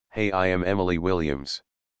Hey, I am Emily Williams.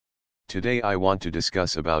 Today I want to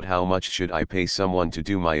discuss about how much should I pay someone to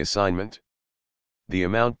do my assignment. The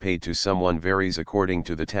amount paid to someone varies according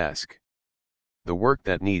to the task. The work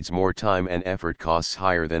that needs more time and effort costs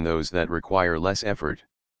higher than those that require less effort.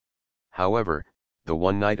 However, the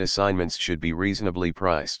one-night assignments should be reasonably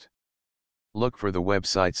priced. Look for the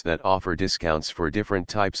websites that offer discounts for different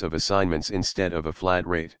types of assignments instead of a flat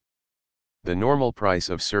rate. The normal price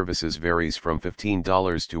of services varies from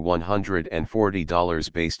 $15 to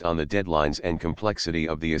 $140 based on the deadlines and complexity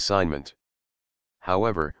of the assignment.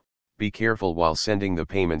 However, be careful while sending the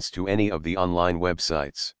payments to any of the online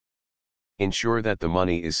websites. Ensure that the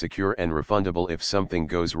money is secure and refundable if something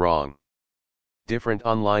goes wrong. Different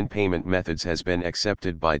online payment methods has been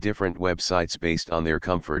accepted by different websites based on their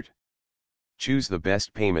comfort. Choose the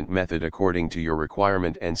best payment method according to your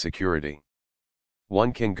requirement and security.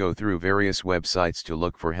 One can go through various websites to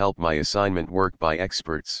look for help my assignment work by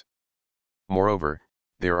experts. Moreover,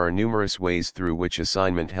 there are numerous ways through which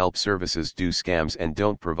assignment help services do scams and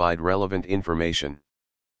don't provide relevant information.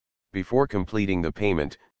 Before completing the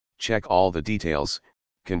payment, check all the details,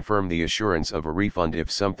 confirm the assurance of a refund if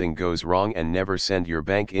something goes wrong, and never send your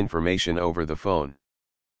bank information over the phone.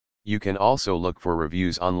 You can also look for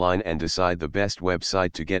reviews online and decide the best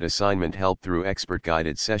website to get assignment help through expert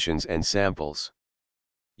guided sessions and samples.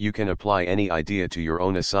 You can apply any idea to your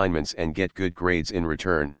own assignments and get good grades in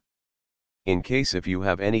return. In case if you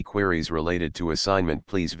have any queries related to assignment,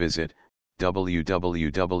 please visit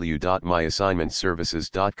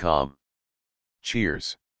www.myassignmentservices.com.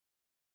 Cheers.